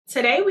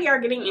Today we are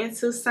getting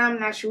into some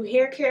natural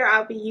hair care.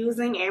 I'll be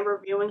using and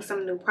reviewing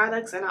some new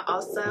products, and I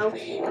also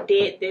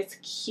did this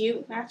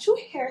cute natural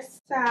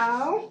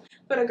hairstyle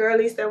for the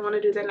girlies that want to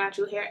do their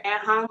natural hair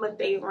at home but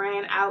they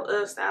ran out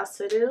of styles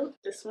to do.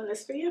 This one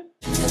is for you.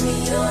 Tell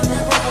me you'll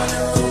never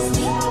wanna lose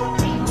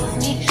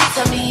me.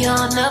 Tell me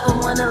you'll never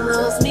wanna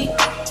lose me.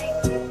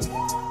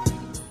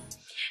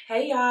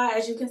 Hey y'all,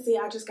 as you can see,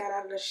 I just got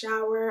out of the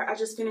shower. I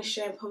just finished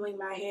shampooing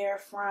my hair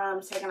from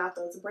taking out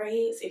those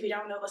braids. If you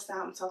don't know what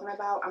style I'm talking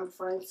about, I'm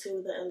referring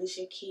to the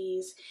Alicia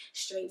Keys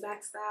straight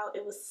back style.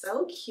 It was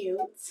so cute,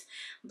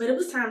 but it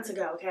was time to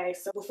go, okay?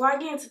 So before I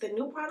get into the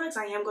new products,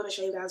 I am going to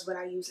show you guys what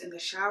I use in the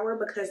shower,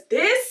 because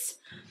this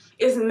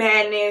is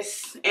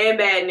madness and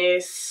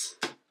badness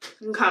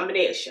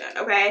combination,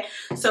 okay?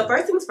 So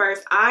first things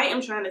first, I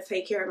am trying to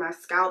take care of my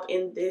scalp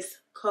in this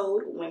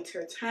cold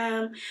winter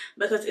time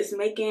because it's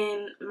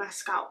making my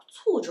scalp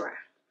too dry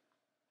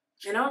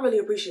and I don't really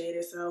appreciate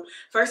it. So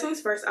first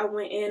things first, I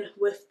went in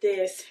with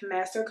this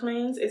master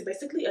cleanse. It's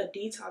basically a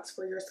detox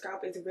for your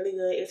scalp. It's really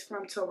good. It's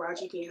from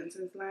Taraji P.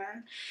 Henson's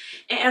line,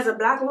 and as a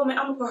black woman,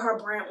 I'm gonna put her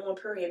brand on,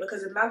 period,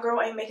 because if my girl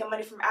ain't making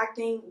money from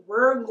acting,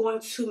 we're going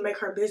to make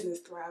her business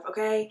thrive,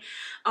 okay?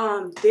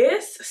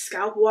 This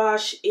scalp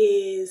wash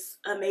is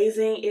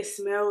amazing. It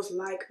smells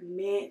like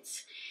mint.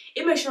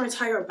 It makes your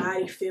entire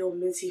body feel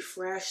minty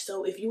fresh.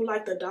 So if you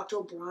like the Dr.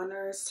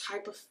 Bronner's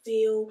type of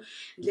feel,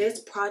 this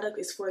product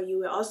is for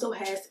you. It also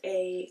has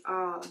a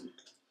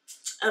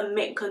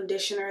mint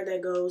conditioner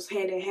that goes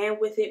hand in hand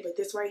with it, but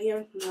this right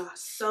here,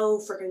 so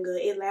freaking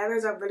good. It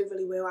lathers up really,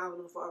 really well. I don't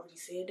know if I already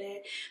said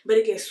that, but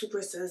it gets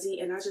super sudsy,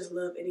 and I just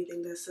love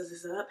anything that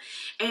suds up.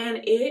 And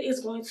it is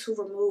going to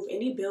remove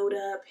any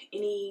buildup,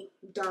 any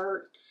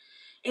dirt,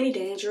 any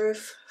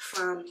dandruff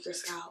from your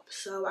scalp.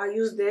 So I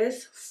use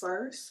this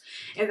first,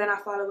 and then I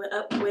follow it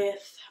up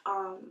with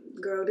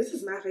girl, this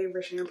is my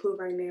favorite shampoo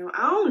right now.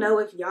 I don't know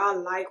if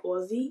y'all like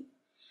Aussie,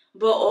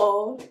 but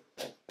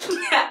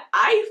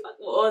I fuck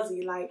with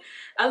Aussie. Like,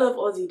 I love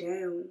Aussie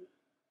down,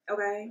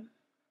 okay?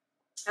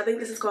 I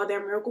think this is called their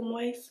Miracle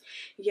Moist.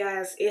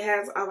 Yes, it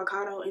has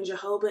avocado and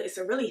jojoba. It's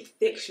a really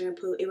thick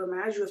shampoo. It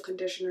reminds you of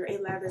conditioner.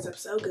 It lathers up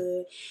so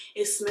good.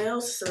 It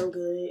smells so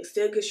good. It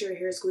still gets your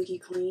hair squeaky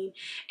clean.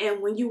 And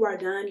when you are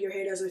done, your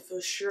hair doesn't feel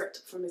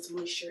stripped from its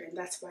moisture. And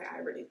that's why I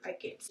really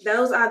like it.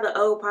 Those are the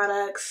old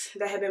products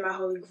that have been my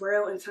holy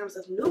grail. In terms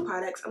of new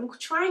products, I'm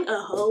trying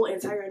a whole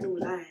entire new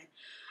line.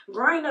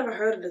 Girl, I ain't never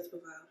heard of this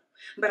before,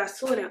 but I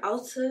saw it in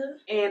Ulta,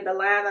 and the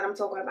line that I'm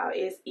talking about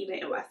is Eva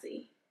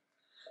Nyc.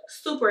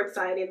 Super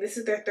excited. This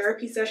is their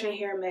therapy session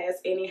hair mask,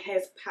 and it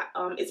has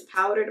it's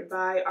powdered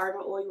by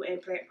argan oil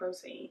and plant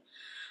protein.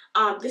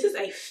 This is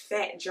a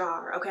fat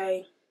jar,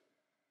 okay?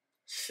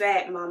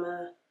 Fat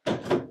mama.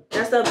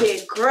 That's a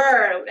big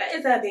girl. That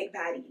is a big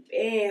body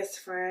best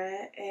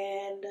friend.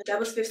 And that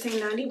was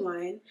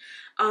 $15.91.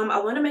 I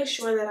want to make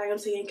sure that I am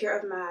taking care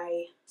of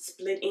my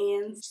split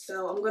ends.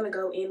 So I'm going to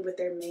go in with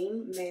their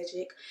Main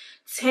Magic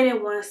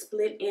 10-in-1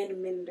 Split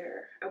End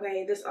Mender.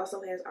 Okay, this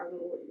also has argan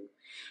oil.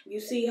 You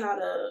see how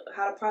the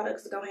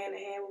products go hand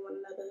in hand with one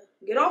another.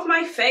 Get off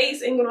my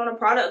face and get on a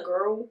product,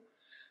 girl.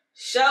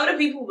 Show the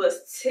people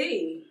what's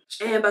tea.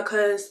 And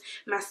because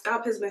my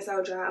scalp has been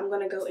so dry, I'm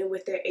going to go in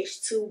with their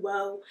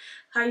H2O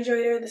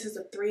Hydrator. This is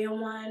a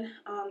 3-in-1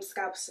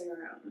 scalp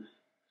serum.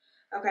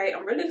 Okay,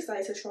 I'm really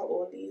excited to try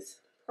all these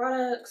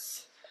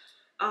products.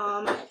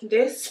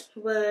 This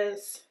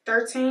was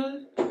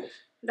 $13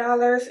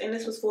 and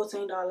this was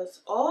 $14.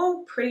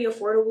 All pretty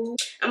affordable.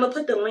 I'm going to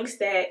put the links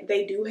that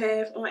they do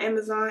have on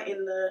Amazon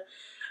in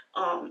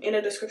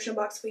the description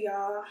box for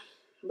y'all.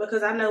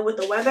 Because I know with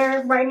the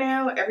weather right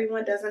now,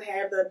 everyone doesn't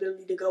have the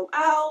ability to go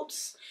out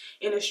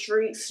in the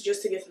streets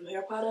just to get some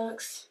hair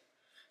products.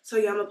 So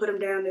yeah, I'm going to put them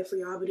down there for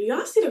y'all. But do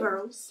y'all see the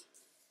girls?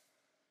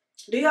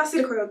 Do y'all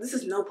see the girls? This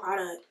is no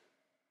product.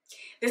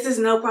 This is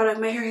no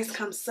product. My hair has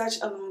come such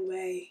a long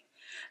way.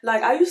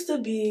 Like, I used to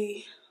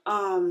be,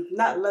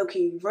 not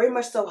low-key, very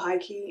much so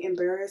high-key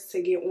embarrassed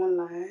to get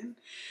online.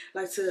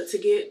 Like, to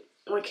get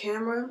on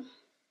camera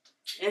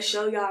and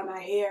show y'all my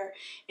hair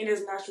in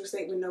its natural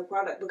state with no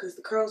product, because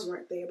the curls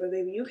weren't there. But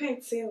baby, you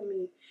can't tell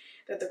me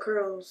that the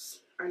curls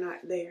are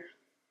not there.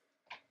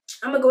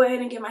 I'm gonna go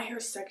ahead and get my hair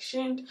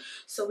sectioned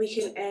so we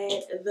can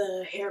add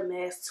the hair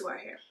mask to our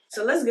hair.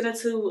 So let's get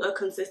into a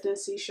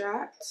consistency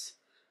shot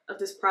of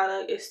this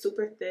product. It's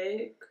super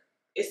thick.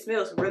 It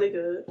smells really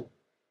good.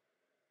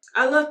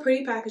 I love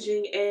pretty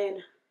packaging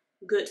and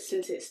good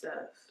scented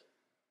stuff.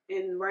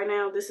 And right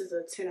now, this is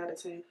a 10 out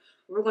of 10.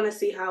 We're going to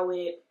see how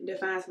it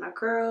defines my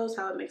curls,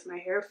 how it makes my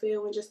hair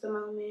feel in just a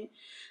moment.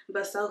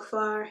 But so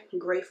far,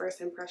 great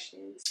first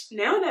impressions.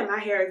 Now that my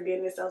hair is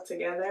getting itself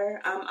together,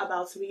 I'm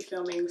about to be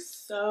filming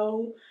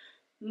so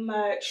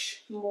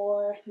much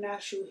more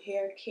natural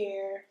hair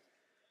care.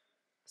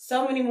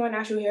 So many more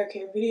natural hair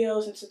care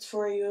videos and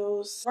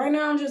tutorials. Right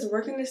now, I'm just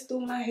working this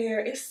through my hair.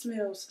 It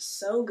smells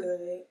so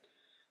good.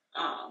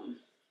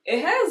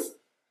 It has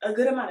a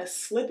good amount of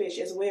slippage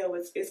as well.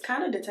 It's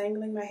kind of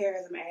detangling my hair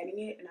as I'm adding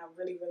it, and I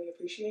really, really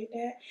appreciate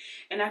that.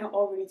 And I can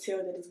already tell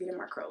that it's getting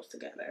my curls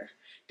together.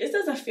 This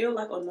doesn't feel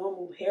like a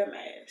normal hair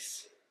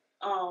mask.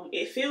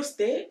 It feels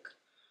thick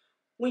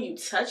when you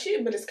touch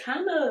it, but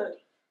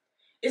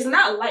it's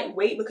not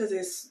lightweight because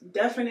it's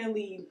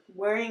definitely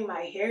wearing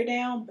my hair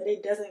down, but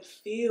it doesn't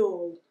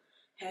feel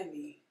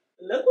heavy.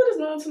 Look what it's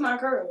doing to my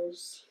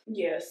curls.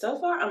 Yeah, so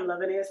far I'm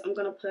loving this. I'm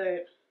gonna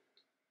put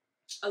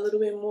a little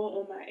bit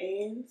more on my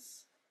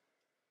ends,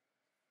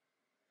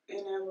 and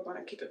then we're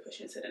gonna keep it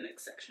pushing to the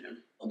next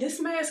section.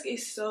 This mask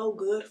is so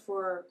good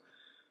for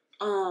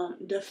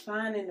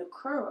defining the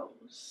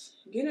curls.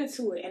 Get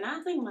into it. And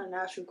I think my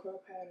natural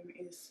curl pattern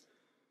is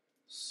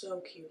so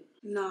cute.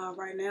 Nah,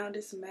 right now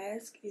this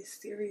mask is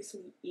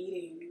seriously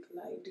eating.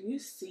 Like, do you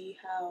see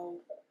how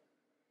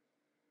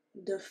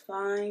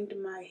defined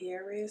my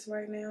hair is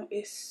right now?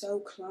 It's so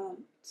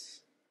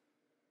clumped.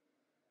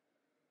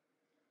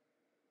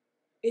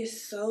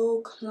 It's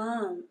so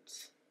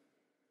clumped.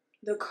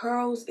 The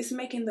curls, it's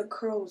making the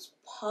curls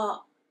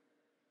pop.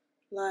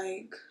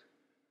 Like,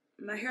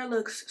 my hair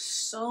looks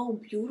so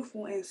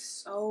beautiful and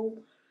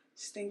so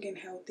stinking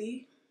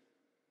healthy.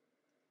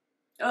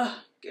 Ugh,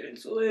 get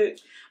into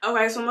it.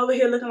 Okay, so I'm over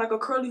here looking like a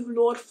curly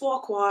Lord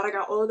Farquaad. I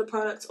got all of the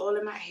products all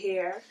in my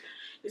hair.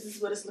 This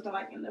is what it's looking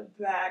like in the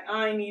back.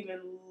 I ain't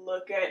even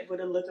look at what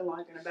it looking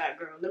like in the back,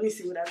 girl. Let me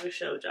see what I just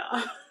showed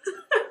y'all.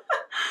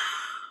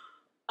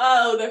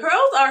 Oh, the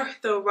curls are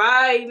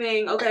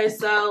thriving. Okay,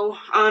 so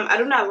I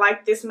do not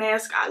like this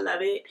mask. I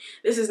love it.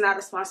 This is not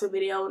a sponsored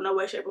video, no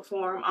way, shape, or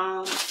form.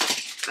 I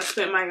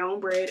spent my own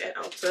bread at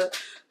Ulta.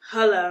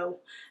 Hello,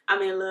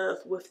 I'm in love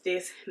with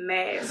this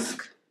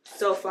mask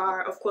so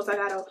far. Of course, I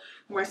gotta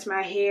rinse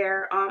my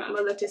hair. I'm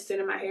gonna let this sit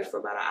in my hair for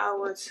about an hour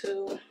or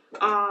two.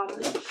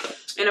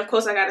 And of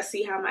course, I gotta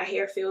see how my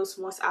hair feels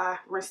once I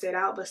rinse it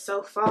out. But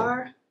so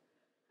far,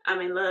 I'm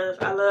in love.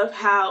 I love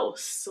how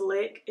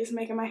slick it's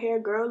making my hair.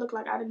 Girl, look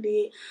like I done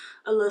did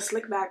a little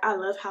slick back. I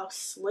love how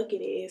slick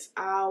it is.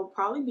 I'll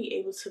probably be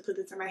able to put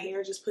this in my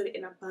hair, just put it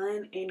in a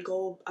bun and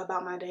go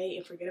about my day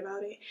and forget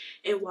about it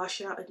and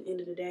wash it out at the end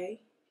of the day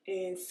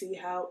and see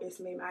how it's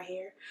made my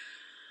hair.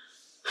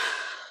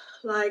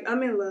 Like,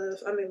 I'm in love.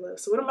 I'm in love.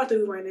 So what I'm about to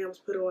do right now is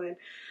put on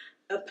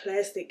a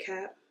plastic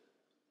cap.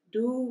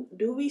 Do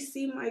we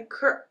see my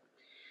curl?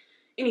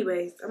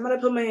 Anyways, I'm gonna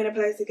put my hair in a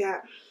plastic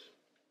cap.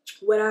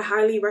 What I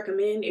highly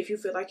recommend, if you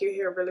feel like your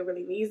hair really,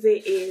 really needs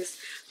it, is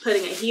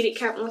putting a heated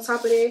cap on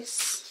top of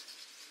this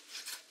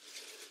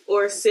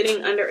or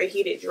sitting under a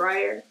heated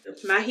dryer.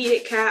 My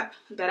heated cap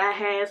that I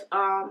have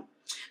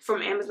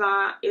from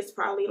Amazon is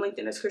probably linked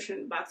in the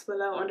description box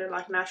below under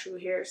like natural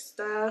hair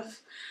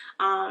stuff.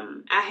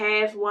 I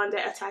have one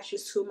that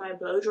attaches to my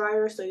blow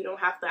dryer, so you don't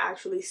have to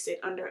actually sit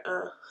under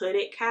a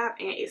hooded cap,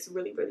 and it's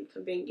really, really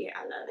convenient.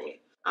 I love it.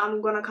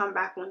 I'm gonna come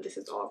back when this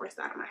is all rinsed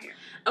out of my hair.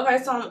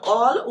 Okay, so I'm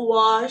all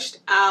washed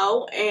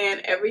out and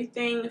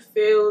everything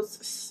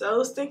feels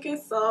so stinking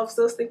soft,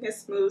 so stinking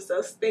smooth,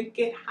 so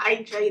stinking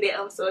hydrated.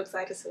 I'm so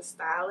excited to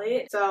style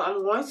it. So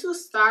I'm going to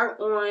start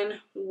on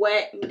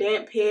wet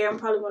damp hair. I'm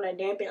probably gonna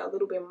damp it a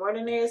little bit more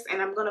than this, and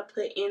I'm gonna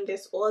put in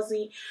this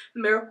Aussie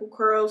Miracle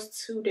Curls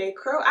 2-Day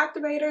Curl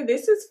Activator.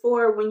 This is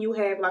for when you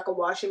have like a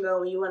wash and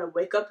go and you want to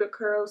wake up your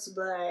curls,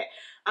 but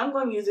I'm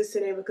going to use this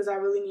today because I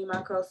really need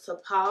my curls to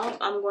pop.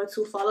 I'm going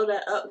to follow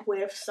that up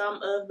with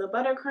some of the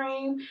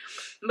buttercream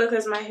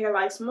because my hair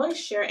likes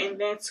moisture, and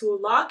then to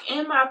lock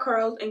in my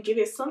curls and give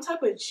it some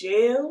type of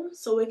gel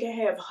so it can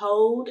have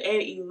hold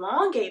and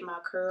elongate my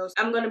curls.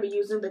 I'm going to be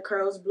using the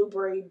Curls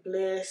Blueberry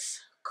Bliss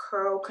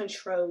Curl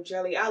Control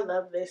Jelly. I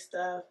love this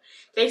stuff.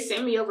 They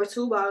sent me over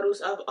 2 bottles.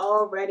 I've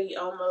already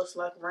almost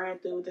like ran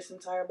through this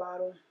entire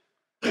bottle.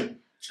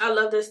 I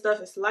love this stuff.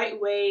 It's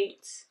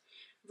lightweight,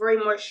 very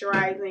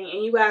moisturizing,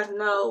 and you guys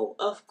know,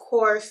 of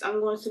course, I'm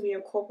going to be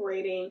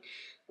incorporating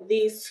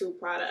these 2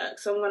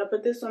 products. So I'm going to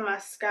put this on my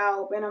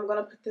scalp and I'm going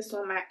to put this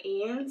on my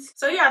ends.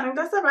 So yeah, I think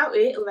that's about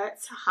it.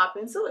 Let's hop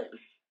into it.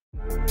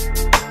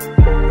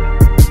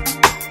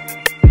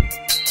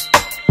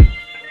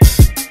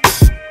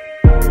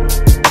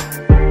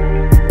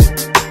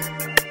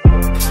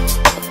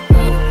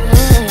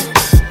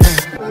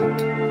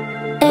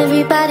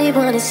 Everybody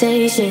wanna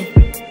say shit.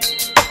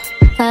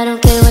 I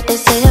don't care what they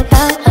say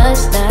about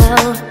us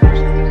now.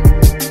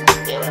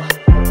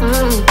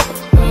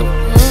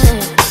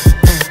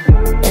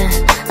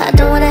 I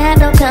don't wanna have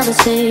no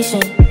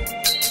conversation.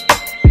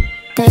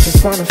 They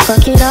just wanna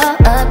fuck it all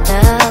up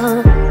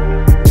now.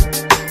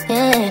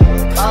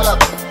 Yeah, all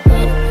up.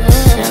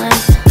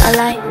 I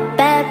like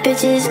bad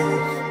bitches,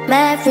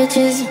 mad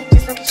riches.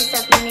 Just look at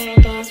yourself in the mirror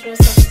and dance real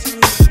sexy to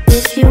me.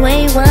 If you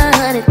ain't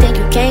 100, think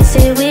you can't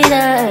sit with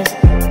us.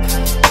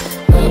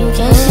 You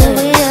can't sit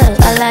with us.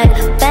 I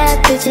like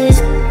bad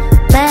bitches,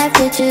 mad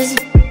bitches.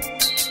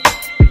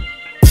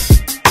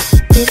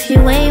 If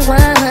you ain't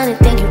 100,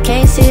 think you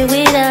can't sit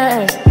with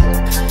us.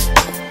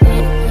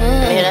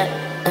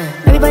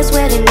 Everybody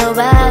swear they know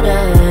about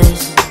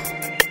us,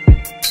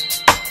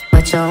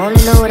 but you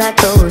only know what I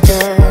told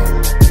ya.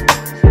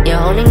 You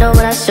only know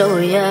what I show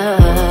ya.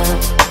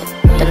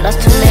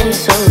 lost too many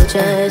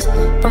soldiers.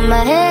 Put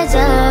my heads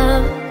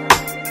up.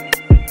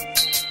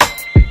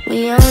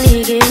 We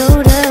only get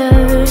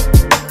older.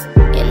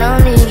 Can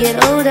only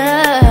get older.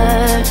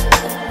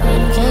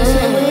 You can't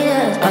stay with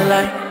us. I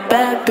like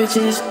bad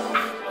bitches,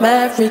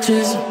 mad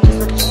riches.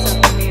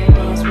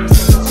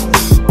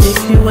 If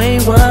you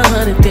ain't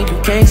 100, then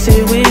you can't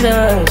sit with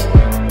us.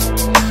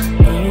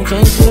 And you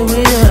can't sit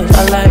with us.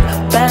 I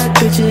like bad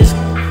bitches,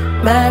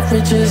 mad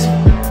riches.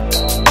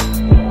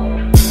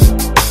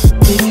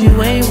 If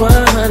you ain't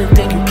 100,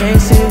 then you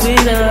can't sit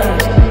with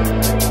us.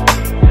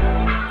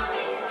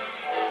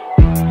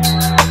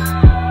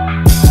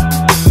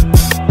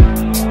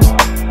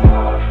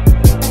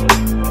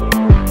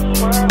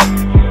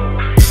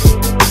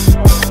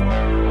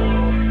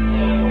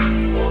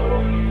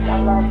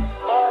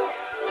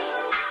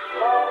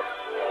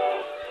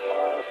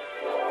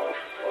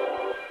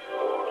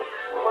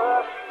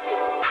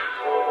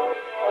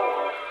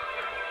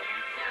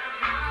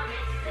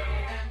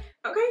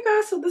 Okay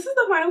guys, so this is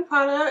the final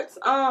product.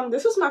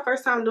 This was my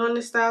first time doing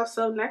this style,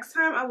 so next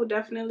time I will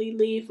definitely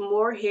leave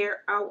more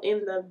hair out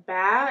in the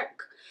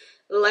back,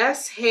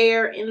 less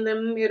hair in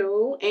the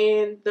middle,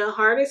 and the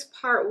hardest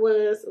part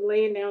was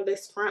laying down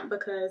this front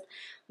because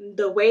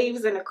the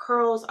waves and the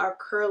curls are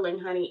curling,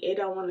 honey. It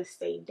don't want to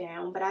stay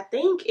down. But I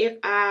think if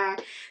I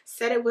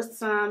set it with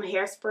some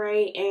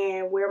hairspray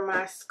and wear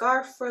my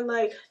scarf for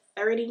like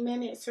 30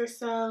 minutes or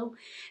so,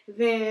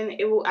 then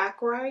it will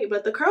act right.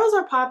 But the curls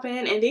are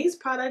popping, and these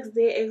products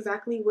did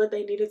exactly what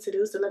they needed to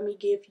do. So let me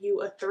give you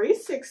a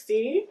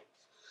 360.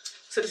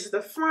 So this is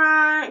the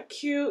front.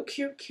 Cute,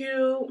 cute,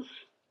 cute.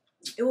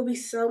 It will be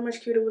so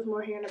much cuter with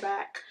more hair in the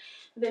back.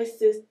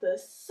 This is the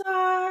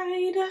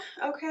side.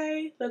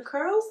 Okay, the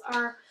curls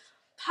are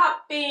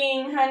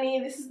popping, honey.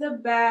 This is the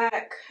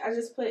back. I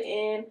just put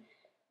in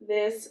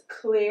this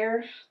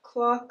clear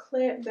cloth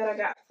clip that I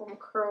got from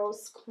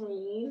Curls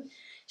Queen.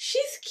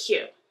 She's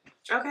cute.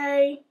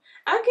 Okay,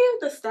 I give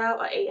the style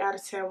an 8 out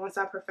of 10. Once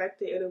I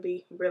perfect it, it'll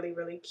be really,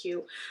 really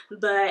cute.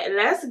 But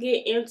let's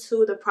get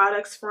into the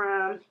products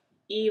from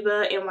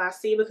Eva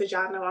Nyc, because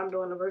y'all know I'm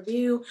doing a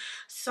review.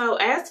 So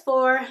as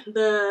for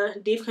the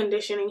deep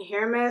conditioning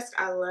hair mask,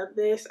 I love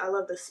this. I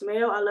love the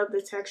smell, I love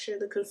the texture,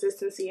 the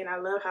consistency, and I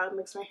love how it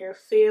makes my hair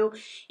feel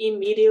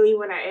immediately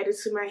when I add it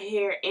to my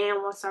hair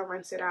and once I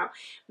rinse it out.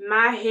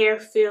 My hair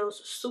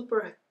feels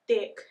super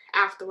thick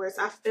afterwards.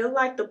 I feel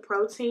like the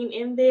protein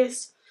in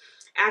this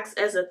acts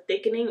as a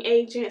thickening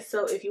agent.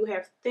 So if you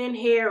have thin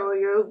hair or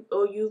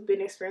you've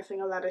been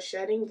experiencing a lot of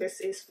shedding,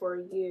 this is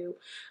for you.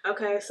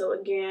 Okay, so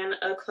again,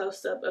 a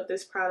close-up of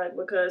this product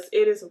because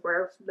it is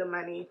worth the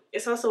money.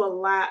 It's also a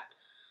lot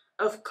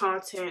of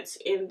content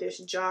in this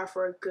jar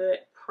for a good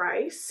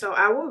price. So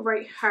I will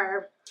rate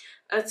her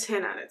a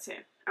 10 out of 10.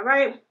 All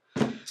right,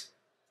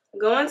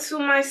 going to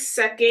my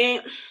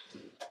second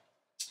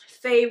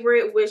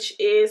favorite, which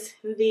is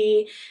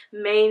the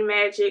Main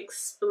Magic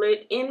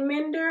Split End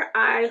Mender.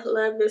 I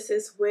love this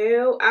as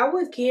well. I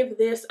would give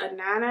this a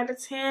 9 out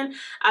of 10.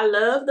 I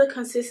love the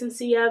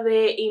consistency of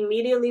it.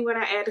 Immediately when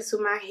I add it to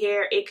my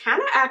hair, it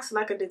kind of acts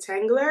like a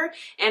detangler,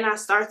 and I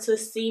start to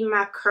see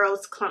my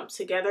curls clump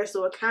together.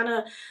 So it kind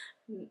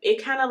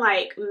of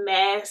like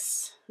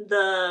masks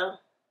the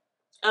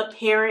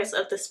appearance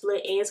of the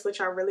split ends, which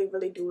I really,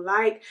 really do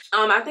like.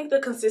 I think the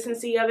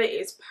consistency of it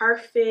is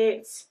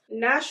perfect.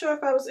 Not sure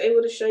if I was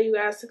able to show you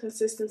guys the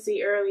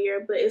consistency earlier,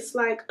 but it's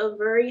like a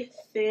very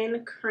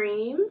thin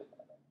cream.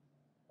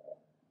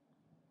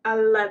 I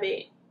love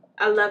it.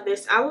 I love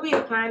this. I will be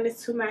applying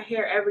this to my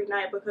hair every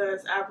night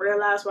because I've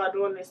realized while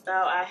doing this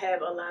style I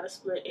have a lot of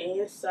split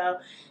ends. So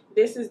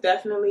this is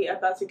definitely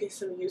about to get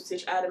some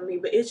usage out of me,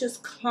 but it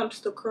just clumps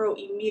the curl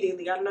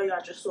immediately. I know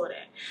y'all just saw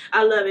that.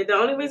 I love it. The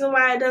only reason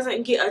why it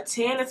doesn't get a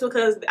 10 is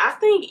because I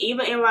think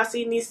Eva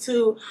Nyc needs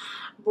to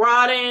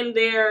broaden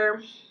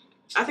their,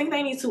 I think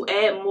they need to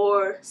add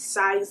more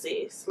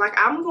sizes. Like,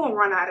 I'm going to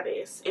run out of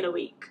this in a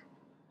week.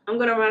 I'm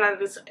going to run out of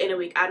this in a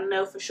week. I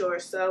know for sure.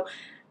 So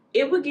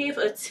it would give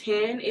a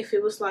 10 if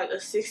it was like a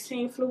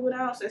 16 fluid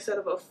ounce instead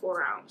of a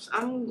 4 ounce.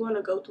 I'm going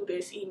to go through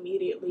this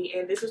immediately,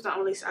 and this was the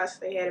only size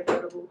they had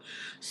available.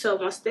 So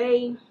once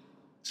they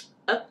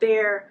up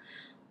their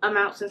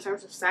amounts in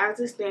terms of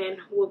sizes, then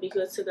we'll be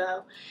good to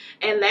go.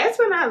 And last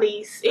but not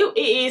least, it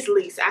is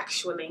least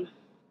actually,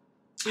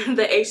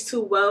 the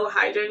H2O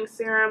Hydrating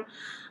Serum.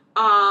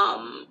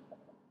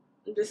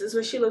 This is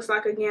what she looks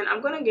like again.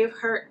 I'm going to give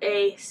her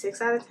a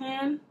 6 out of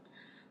 10.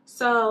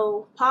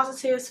 So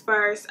positives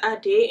first, I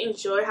did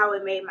enjoy how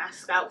it made my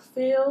scalp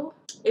feel.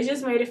 It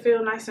just made it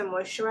feel nice and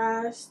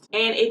moisturized,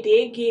 and it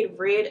did get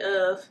rid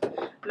of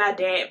my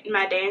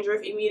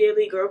dandruff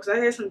immediately, girl, because I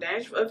had some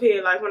dandruff up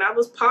here. Like when I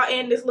was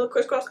potting this little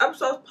crisscross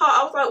episode pot,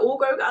 I was like, oh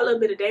girl, got a little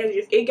bit of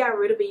dandruff. It got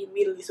rid of it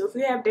immediately. So if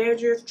you have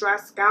dandruff, dry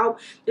scalp,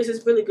 this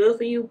is really good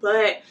for you.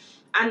 But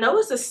I know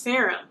it's a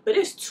serum, but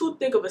it's too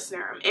thick of a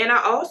serum. And I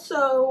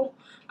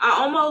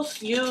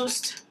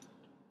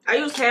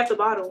used half the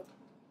bottle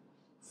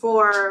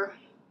for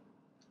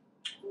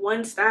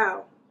one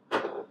style.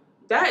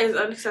 That is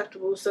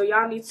unacceptable. So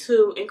y'all need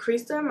to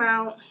increase the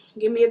amount,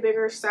 give me a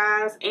bigger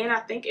size, and I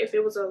think if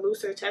it was a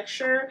looser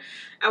texture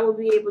I would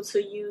be able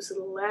to use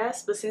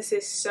less, but since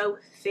it's so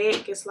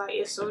thick, it's like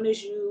as soon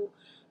as you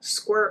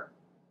squirt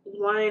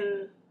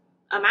one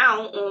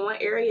amount on one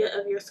area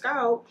of your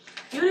scalp,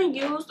 you done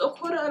used a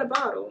quarter of the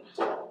bottle.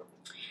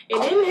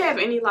 It didn't have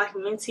any like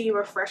minty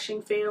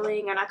refreshing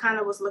feeling, and I kind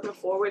of was looking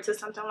forward to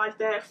something like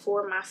that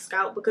for my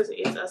scalp because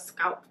it's a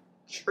scalp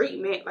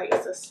treatment, like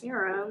it's a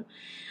serum.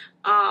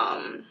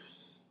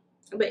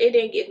 But it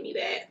didn't give me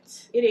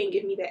that. It didn't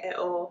give me that at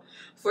all.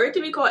 For it to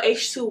be called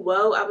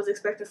H2O, I was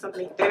expecting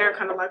something thinner,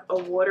 kind of like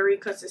a watery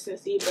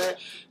consistency, but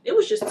it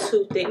was just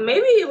too thick.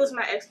 Maybe it was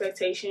my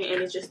expectation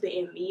and it just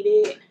didn't meet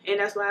it, and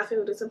that's why I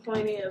feel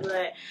disappointed.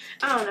 But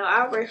I don't know,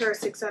 I'll rate her a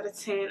 6 out of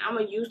 10. I'm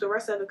gonna use the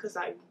rest of it because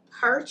I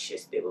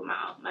purchased it with my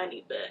own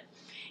money, but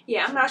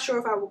yeah, I'm not sure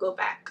if I will go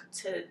back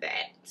to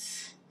that.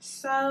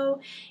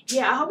 So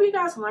yeah, I hope you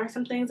guys learned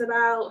some things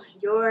about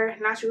your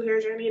natural hair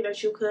journey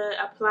that you could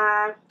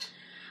apply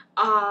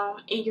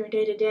in your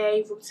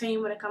day-to-day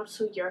routine when it comes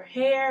to your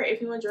hair.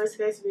 If you enjoyed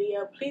today's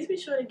video, please be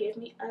sure to give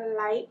me a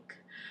like.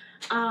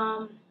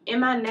 In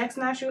my next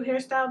natural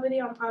hairstyle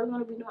video, I'm probably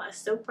going to be doing a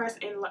silk press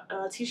and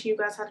teaching you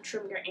guys how to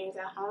trim your ends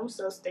at home,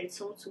 so stay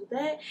tuned to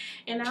that,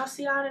 and I'll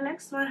see y'all in the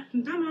next one.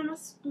 Bye,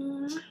 mamas. Tell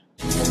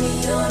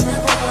me you'll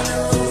never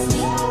wanna lose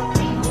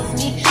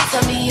me.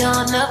 Tell me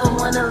you'll never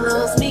wanna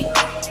lose me.